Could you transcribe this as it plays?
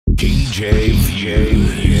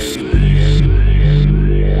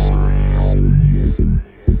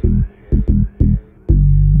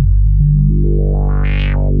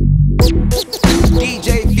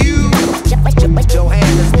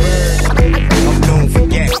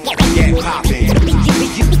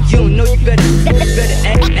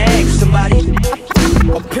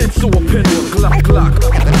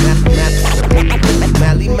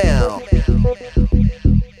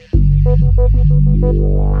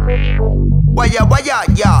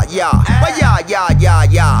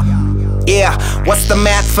Yeah, what's the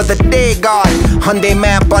math for the day, God? Hyundai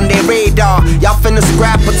map on their radar. Y'all finna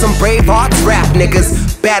scrap with some brave hearts, rap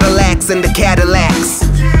niggas. Battle axe in the Cadillacs.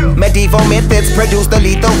 Medieval methods produce the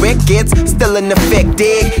lethal rickets. Still in the thick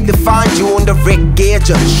dig, they find you on the Rick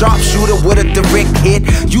Gauge. A sharpshooter with a direct hit.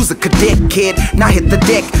 Use a cadet kid, now hit the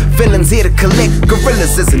deck. Villains here to collect,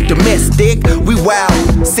 gorillas isn't domestic. We wild,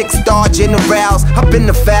 6-star generals, up in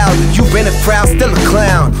the foul. You in a crowd, still a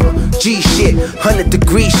clown. G shit,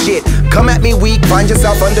 100-degree shit. Come at me weak, find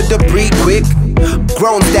yourself under debris quick.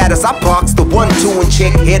 Grown status, I parks the 1-2 and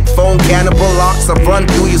chick. Headphone cannibal locks, I run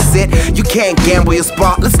through your set. You can't gamble your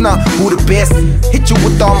spot, let's not who the best. Hit you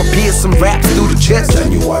with armor pierce, some raps through the chest.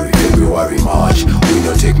 January, February, March, we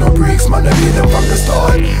don't take no breaks, man, I get them from the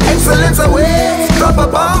start. Excellence awaits, drop a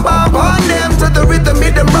bomb bomb on them to the rhythm,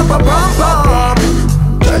 hit them rubber bomb bomb.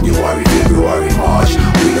 January, February, March,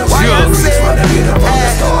 we don't take no breaks, man, I get them from the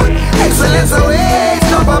start. Excellence awaits,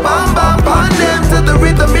 drop a bomb bomb on them to the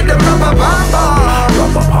rhythm, hit them rubber bomb bomb.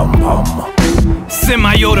 Rubber pum pum.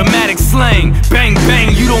 Semi-automatic slang, bang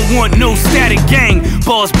bang, you don't want no static gang.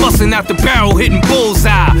 Balls busting out the barrel, hitting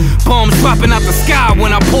bullseye. Bombs dropping out the sky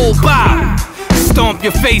when I pull by. Stomp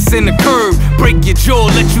your face in the curb, break your jaw,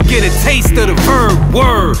 let you get a taste of the verb.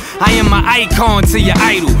 Word, I am my icon to your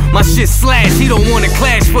idol. My shit slash, he don't wanna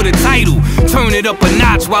clash for the title. Turn it up a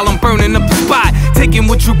notch while I'm burning up the spot. Taking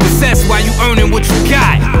what you possess while you earning what you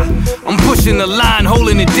got. I'm pushing the line,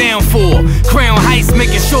 holding it down for Crown Heights,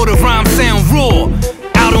 making sure the rhymes sound raw.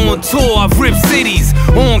 Out on tour, I've ripped cities,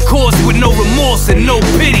 on course with no remorse and no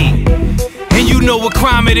pity. And you know what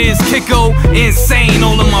crime it is, Kiko. Insane,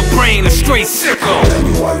 all in my brain, a straight sicko.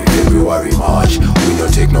 January, February, March, we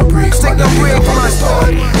don't take no breaks, Take no break from the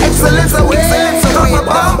start. Excellence awaits, drop a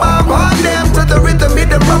bomb bomb on them to the rhythm, hit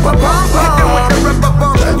them rubber bomb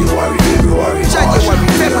bomb. January, February, March, January,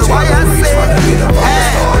 we don't February, take no breaks, man, I get them from the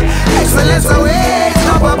start. Excellence awaits,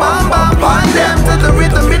 drop a bomb bomb on them to the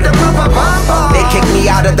rhythm, hit them rubber bomb bomb. They kicked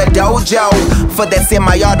me out of the dojo for that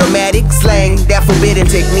semi-automatic slang, that forbidden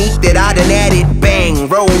technique that I done added. Bang,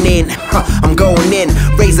 rolling in, I'm going in.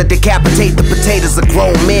 Razor decapitate the potatoes of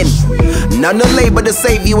grown men. None of labor to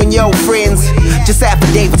save you and your friends. Just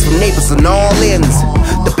affidavits from neighbors on all ends.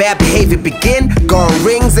 The bad behavior begin, gone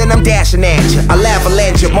rings and I'm dashing at you. I'll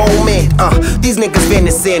avalanche your moment. These niggas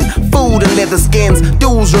venison, food and leather skins.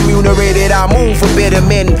 Dues remunerated, I move for bitter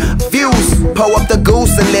men. Views, pull up the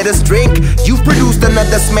goose and let us drink. You've produced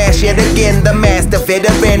another smash yet again. The master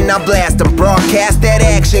veteran, I blast them, broadcast that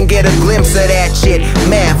action, get a glimpse of that shit.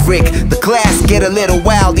 Maverick, the class get a little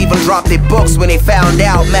wild, even dropped their books when they found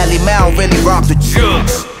out Melly-Mel really rocked the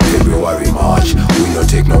Juxx. February, March, we don't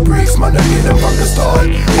take no breaks, man, I get them from the start.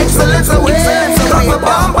 Excellence awaits, drop a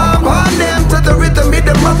bomb bomb on them to the rhythm, hit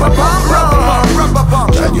them rubber bomb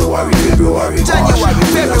bomb. January, February, March, January,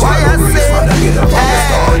 we don't February, take no breaks, man, I get them from the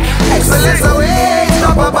start. Excellence awaits,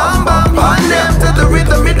 drop a bomb bomb on them to the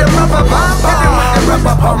rhythm, hit them rubber bomb bomb.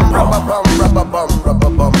 Rubber pum pum, rubber pum, rubber pum,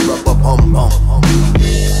 rubber pum, rubber pum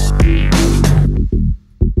pum.